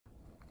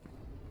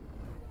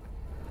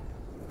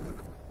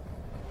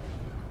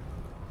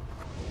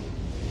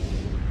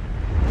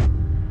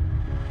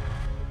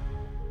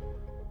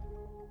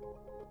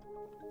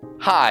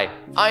Hi,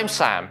 I'm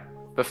Sam,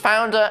 the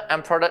founder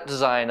and product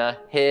designer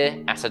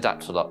here at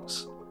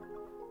Adaptalux.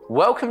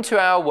 Welcome to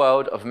our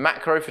world of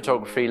macro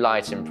photography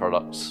lighting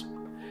products.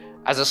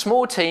 As a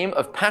small team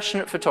of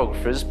passionate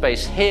photographers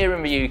based here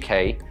in the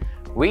UK,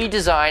 we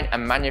design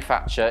and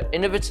manufacture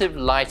innovative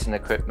lighting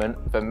equipment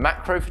for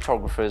macro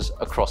photographers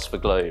across the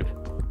globe.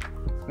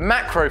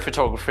 Macro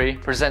photography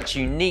presents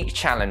unique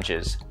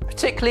challenges,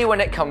 particularly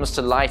when it comes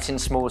to lighting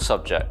small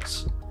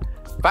subjects.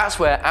 That's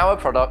where our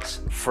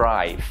products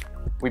thrive.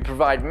 We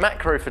provide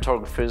macro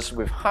photographers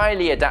with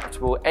highly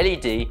adaptable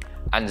LED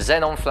and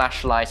Xenon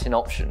Flash lighting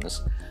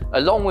options,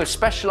 along with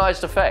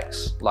specialized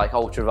effects like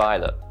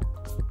ultraviolet.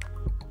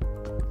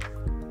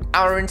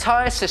 Our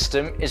entire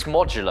system is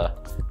modular,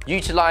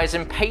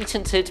 utilizing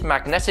patented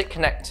magnetic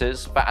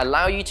connectors that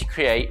allow you to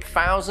create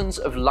thousands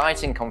of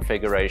lighting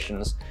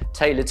configurations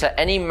tailored to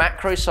any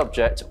macro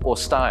subject or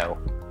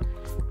style.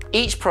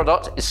 Each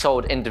product is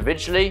sold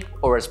individually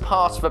or as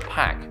part of a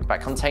pack that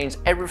contains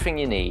everything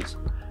you need: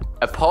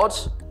 a pod,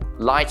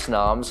 lighting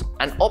arms,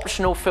 and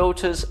optional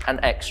filters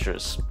and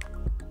extras.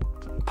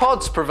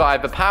 Pods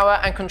provide the power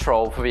and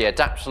control for the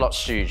Adaptalux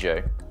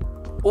Studio.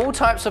 All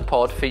types of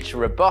pod feature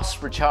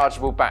robust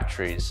rechargeable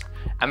batteries,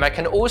 and they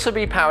can also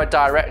be powered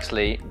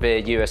directly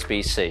via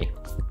USB-C.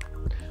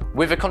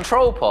 With a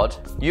control pod,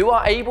 you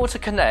are able to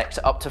connect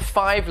up to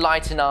 5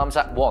 lighting arms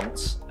at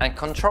once and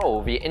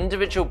control the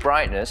individual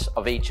brightness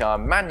of each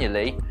arm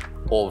manually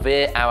or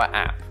via our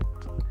app.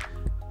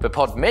 The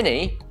Pod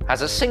Mini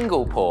has a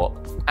single port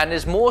and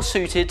is more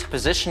suited to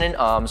positioning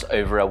arms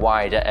over a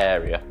wider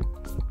area.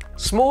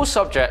 Small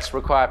subjects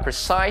require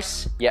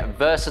precise yet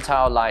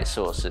versatile light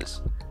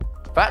sources.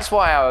 That's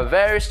why our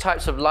various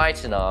types of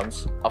lighting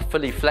arms are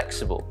fully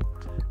flexible,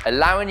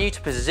 allowing you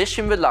to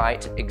position the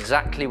light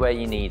exactly where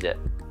you need it.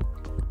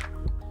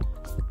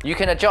 You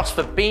can adjust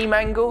the beam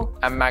angle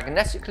and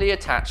magnetically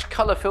attach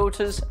color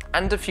filters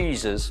and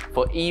diffusers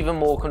for even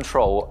more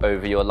control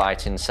over your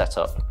lighting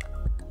setup.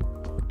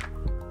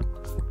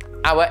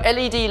 Our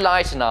LED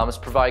lighting arms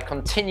provide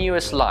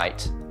continuous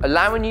light,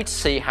 allowing you to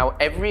see how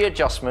every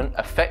adjustment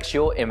affects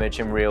your image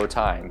in real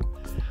time.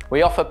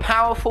 We offer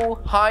powerful,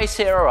 high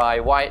CRI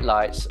white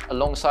lights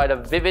alongside a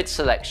vivid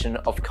selection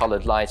of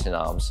colored lighting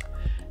arms,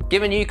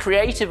 giving you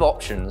creative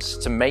options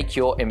to make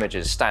your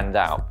images stand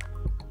out.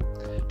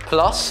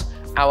 Plus,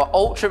 our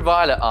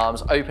ultraviolet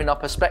arms open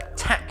up a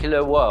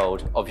spectacular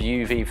world of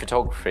UV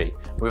photography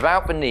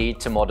without the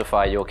need to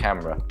modify your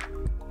camera.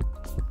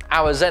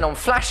 Our Xenon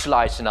Flash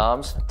lighting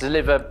arms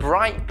deliver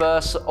bright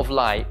bursts of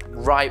light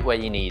right where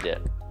you need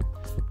it.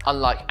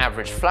 Unlike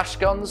average flash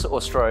guns or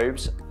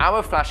strobes,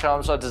 our flash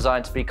arms are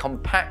designed to be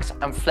compact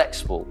and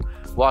flexible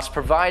whilst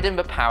providing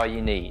the power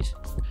you need.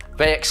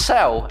 They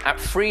excel at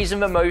freezing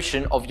the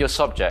motion of your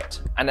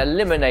subject and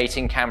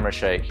eliminating camera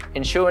shake,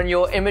 ensuring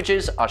your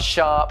images are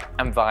sharp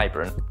and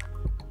vibrant.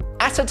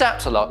 At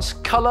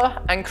Adaptalux,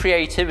 colour and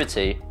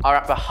creativity are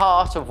at the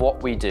heart of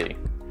what we do.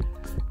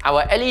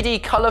 Our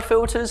LED colour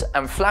filters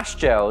and flash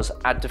gels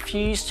add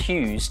diffused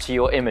hues to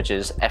your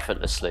images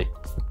effortlessly.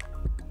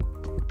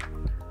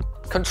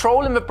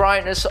 Controlling the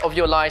brightness of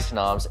your lighting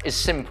arms is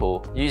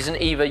simple, using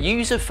either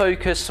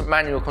user-focused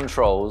manual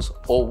controls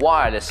or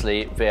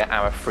wirelessly via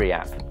our free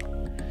app.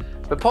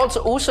 The pods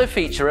also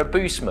feature a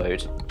boost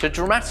mode to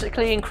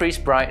dramatically increase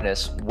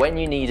brightness when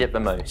you need it the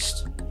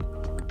most.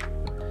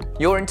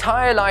 Your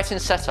entire lighting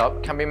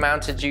setup can be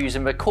mounted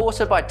using the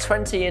 1/4 by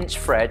 20-inch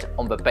thread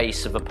on the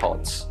base of the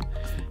pods.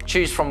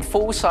 Choose from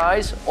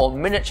full-size or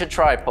miniature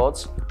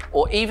tripods,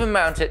 or even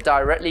mount it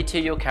directly to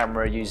your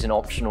camera using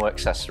optional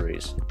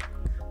accessories.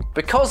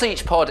 Because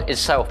each pod is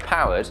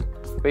self-powered,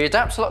 the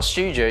Adaptalux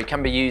Studio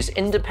can be used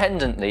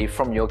independently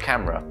from your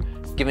camera,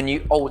 giving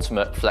you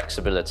ultimate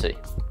flexibility.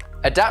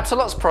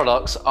 Adaptalux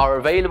products are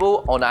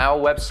available on our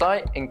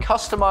website in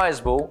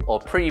customizable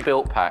or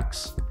pre-built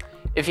packs.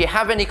 If you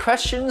have any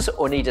questions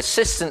or need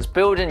assistance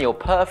building your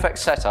perfect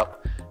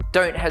setup,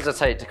 don't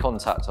hesitate to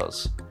contact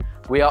us.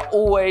 We are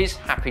always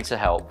happy to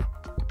help.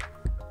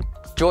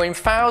 Join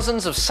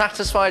thousands of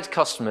satisfied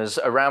customers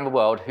around the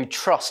world who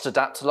trust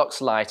Adaptalux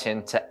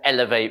lighting to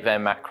elevate their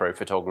macro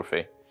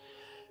photography.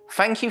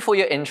 Thank you for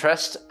your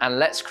interest, and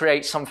let's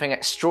create something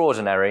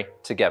extraordinary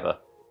together.